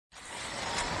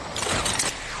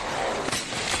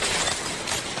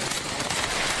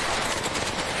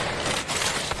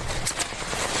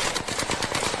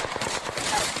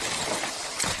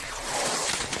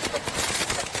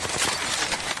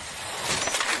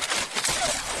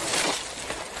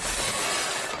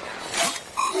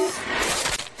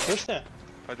Слышите?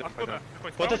 Пойдем.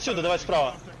 Вот отсюда, давай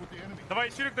справа.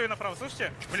 Давай, чирик даю направо,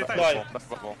 слышите? Вылетай. Давай.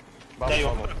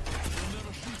 Даю.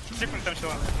 Чикнуть там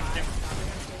чего.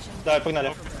 Давай,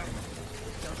 погнали.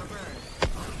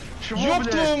 Ёб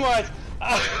твою мать!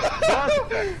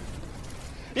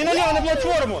 И налево, на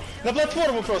платформу! На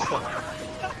платформу просто!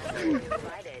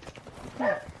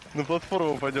 На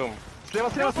платформу пойдем. Слева,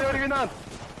 ревенант!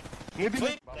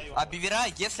 А бивера,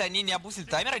 если они не обузили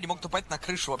таймер, они могут упасть на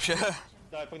крышу вообще.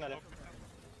 Давай, погнали.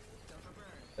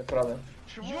 Это правда.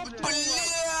 Бля!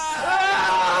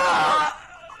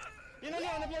 И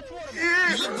налево, на платформу!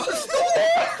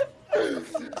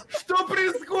 Что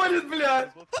происходит,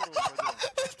 блядь?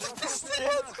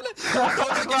 Пиздец, блядь!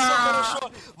 Как все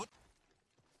хорошо!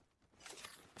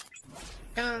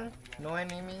 No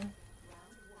enemy.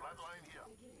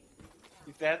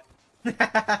 Is that?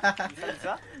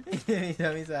 Misa.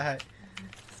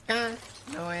 Scan.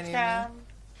 No enemy.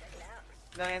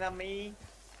 No enemy.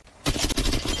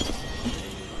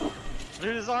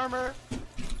 There's armor!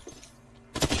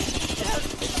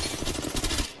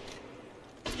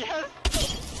 Yes!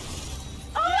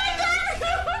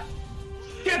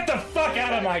 Get the fuck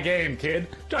out of my game, kid!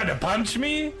 Tried to punch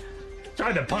me?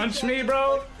 Tried to punch me,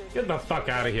 bro? Get the fuck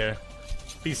out of here.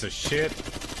 Piece of shit.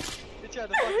 You tried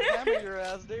to fucking hammer your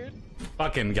ass, dude.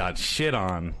 Fucking got shit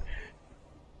on.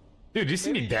 Dude, did you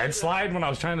see me dead slide when I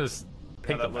was trying to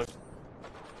pick the...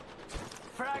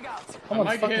 I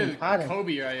might hit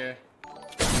Kobe right here.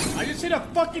 I just hit a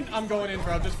fucking... I'm going in,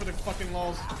 bro, just for the fucking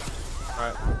lulz.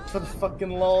 Alright. For the fucking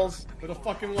lulz. For the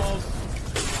fucking lulz.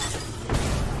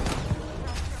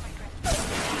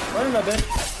 Burning a bitch.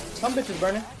 Some bitch is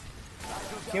burning.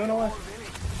 Queuing away.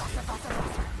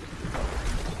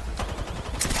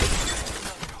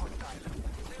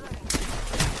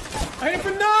 I hit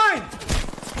for 9!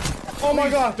 Oh my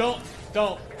god. Don't.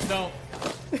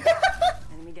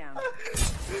 Enemy down.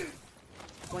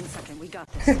 1 second, we got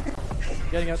this.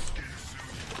 Getting up.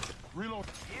 Reload.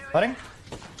 Cutting?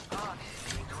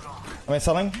 Am I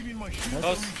selling? Here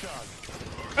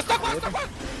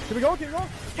we go, keep going.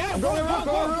 Yeah, I'm going.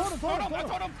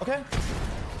 Okay.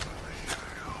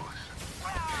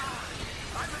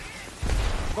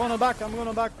 Going on back, I'm going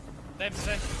on back.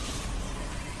 Same.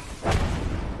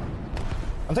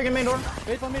 I'm taking main door.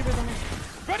 Wait on me.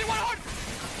 Ready, 100!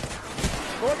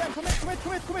 Go again,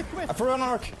 commit. I threw an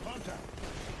arc.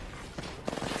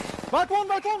 Back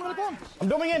one. I'm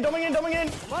doming in. Back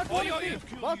one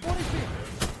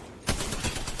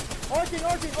HP.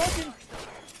 Arcing.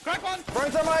 Crack one!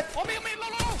 Burn thermite. On me,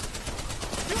 low!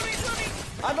 Shoot me!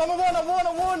 I'm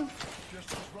on one.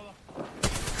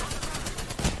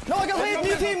 No, I got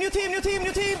hit. New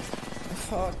team.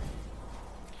 Fuck.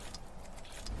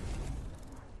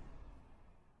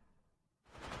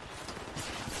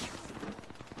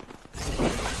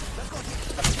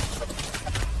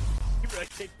 You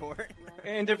rotate forward.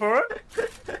 Enter forward?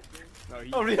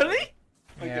 Oh, really?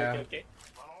 Yeah. Okay.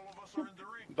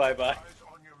 Bye.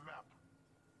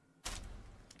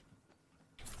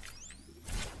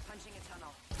 Punching a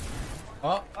tunnel.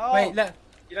 Oh, wait, look.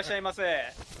 いらっしゃいま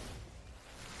せ。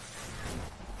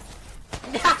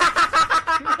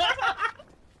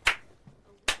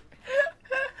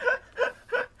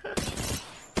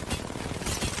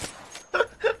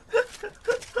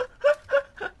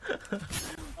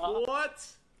What?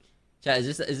 Chat,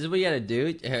 is this what you gotta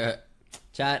do?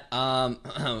 Chat, one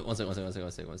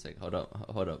sec. Hold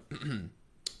up.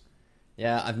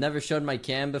 Yeah, I've never showed my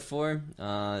cam before.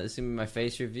 This is gonna be my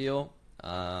face reveal.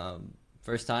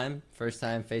 First time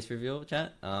face reveal,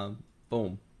 chat.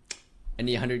 Boom.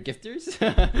 Any 100 gifters?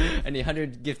 Any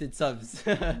 100 gifted subs?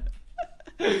 Katanda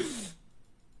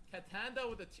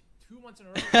with the 2 months in a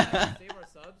row to save our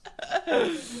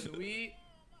subs. Do we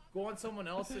go on someone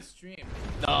else's stream?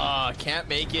 Nah, can't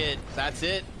make it. That's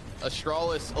it.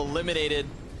 Astralis eliminated.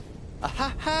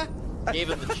 Ahahhah. Gave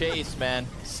him the chase, man.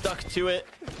 Stuck to it.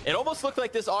 It almost looked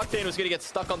like this Octane was gonna get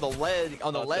stuck on the ledge,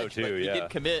 but he did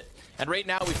commit. And right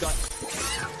now we've got.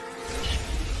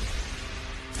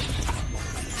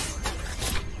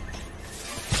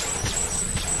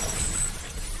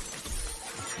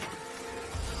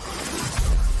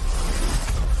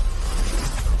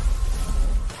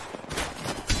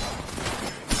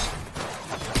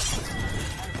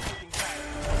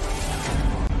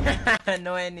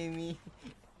 No enemy.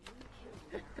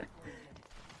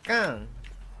 Kang.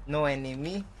 No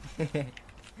enemy.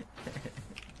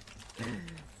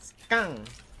 Kang.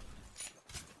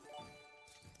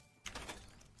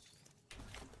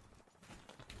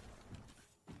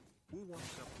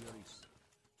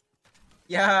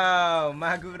 Yo,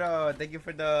 Maguro, thank you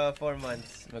for the 4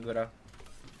 months, Maguro.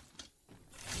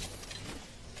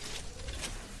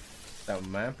 So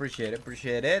man, appreciate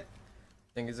it.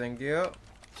 Thank you.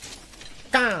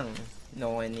 Kang!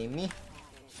 No enemy.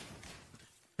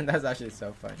 That's actually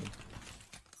so funny.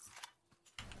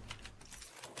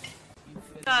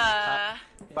 Bye.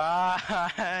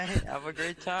 Have a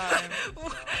great time.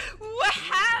 What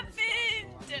happened?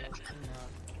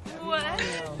 What?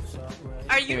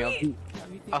 Are you?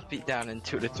 I'll be down in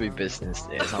 2 to 3 business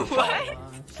days. I'm What? fine.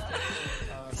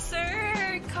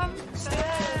 Sir, come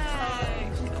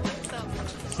back. What the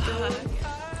fuck?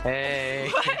 Hey.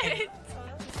 What?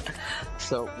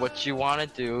 So what you want to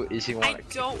do is you want I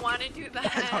don't want to do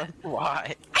that.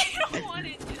 Why? I don't want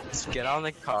to do that. Just get on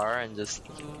the car and just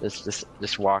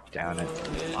walk down it.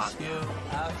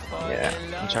 Yeah,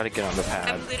 and try to get on the pad.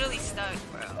 I'm literally stuck,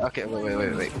 bro. Okay,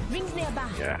 wait. Rings nearby.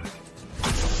 Yeah.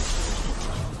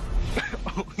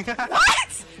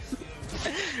 What?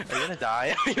 Are you gonna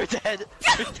die? You're dead.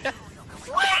 You're dead.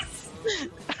 What?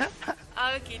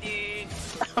 Okay, dude.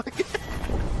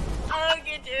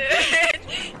 Okay,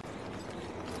 dude.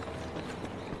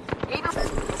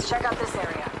 Let's check out this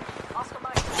area.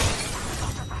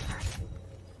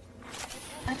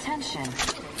 Attention.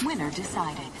 Winner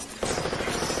decided.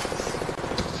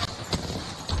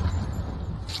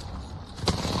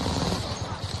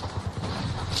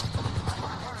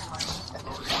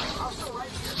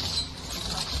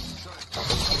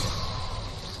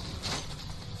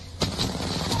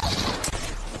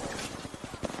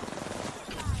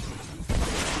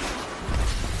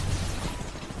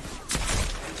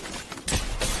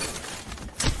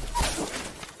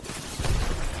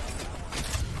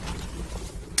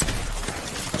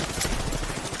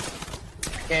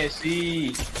 Can't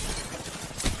see.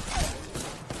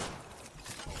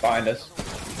 Find us.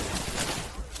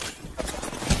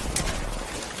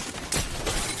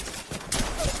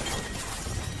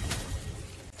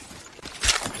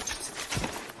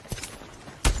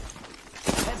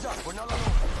 Heads up, we're not alone.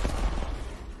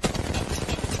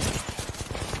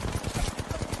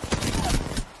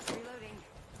 Reloading.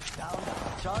 Down.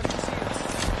 Charge is here.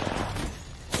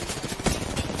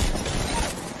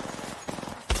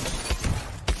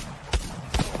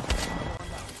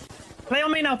 Play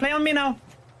on me now, play on me now.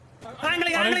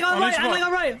 Angling on right, angling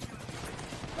on right.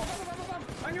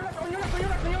 On your left, on your left, on your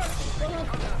left, on your left.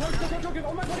 Go,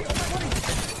 on my body, on my body.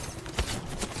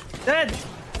 Dead.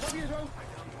 Above you as well.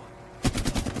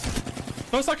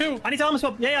 Close that kill. I need to armor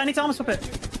swap. Yeah, I need to armor swap it.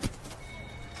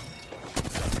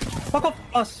 Fuck off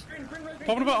us.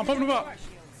 Popping about, I'm popping about.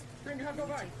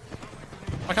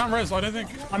 I can't res, I don't think.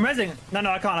 I'm resing. No,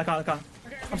 I can't.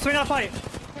 I'm swinging out fight.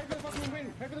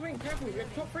 Pay for the wing, carefully. We're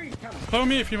top 3, come. Follow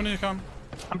me if you want to come.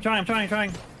 I'm trying.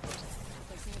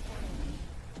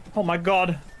 Oh my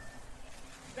god.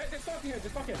 They're stuck here, they're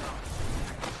stuck here.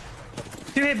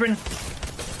 2 hit, Bryn.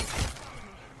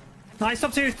 Nice,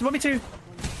 top 2. 1v2.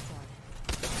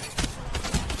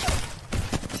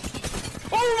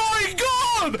 Oh my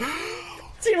god!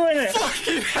 Do you win it?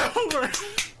 Fucking hell, bro.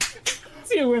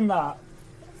 Do you win that?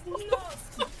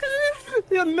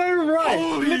 You have no right.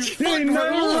 Literally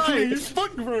no right.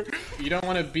 Fuck, bro. You don't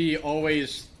want to be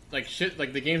always like shit.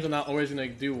 Like the games are not always gonna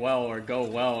do well or go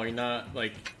well. Or you're not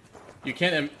like you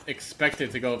can't expect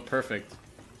it to go perfect.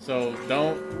 So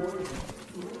don't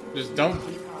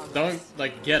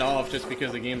like get off just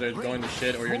because the games are going to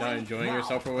shit or you're not enjoying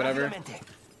yourself or whatever.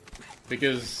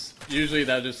 Because usually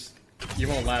that just you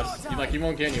won't last. You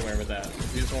won't get anywhere with that.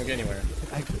 You just won't get anywhere.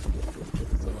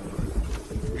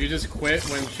 If you just quit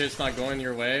when shit's not going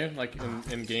your way, like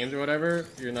in games or whatever,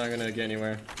 you're not gonna get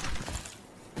anywhere.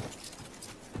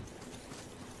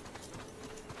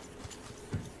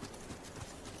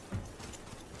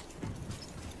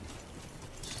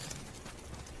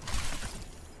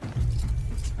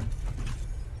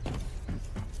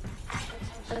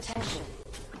 Attention.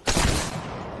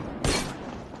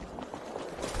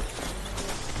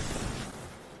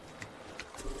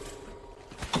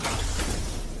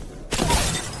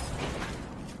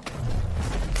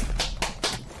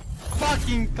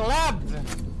 Fucking clapped!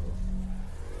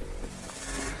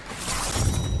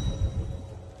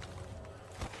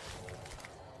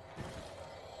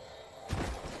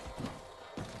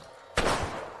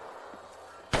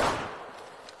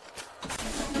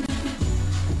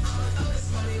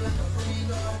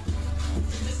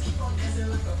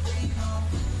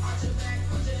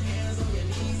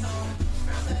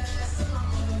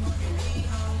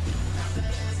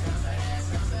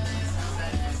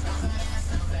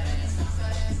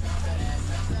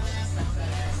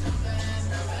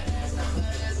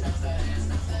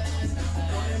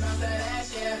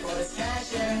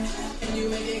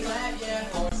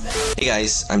 Hey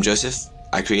guys, I'm Joseph.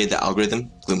 I created the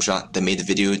algorithm, Gloomshot, that made the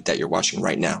video that you're watching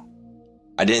right now.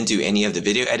 I didn't do any of the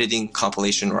video editing,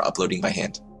 compilation, or uploading by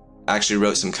hand. I actually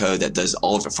wrote some code that does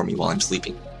all of it for me while I'm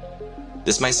sleeping.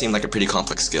 This might seem like a pretty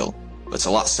complex skill, but it's a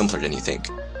lot simpler than you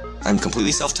think. I'm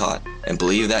completely self-taught and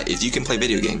believe that if you can play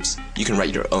video games, you can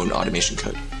write your own automation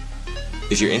code.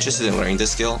 If you're interested in learning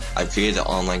this skill, I've created an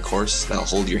online course that'll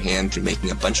hold your hand through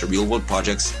making a bunch of real-world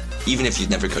projects, even if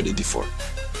you've never coded before.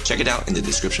 Check it out in the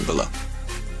description below.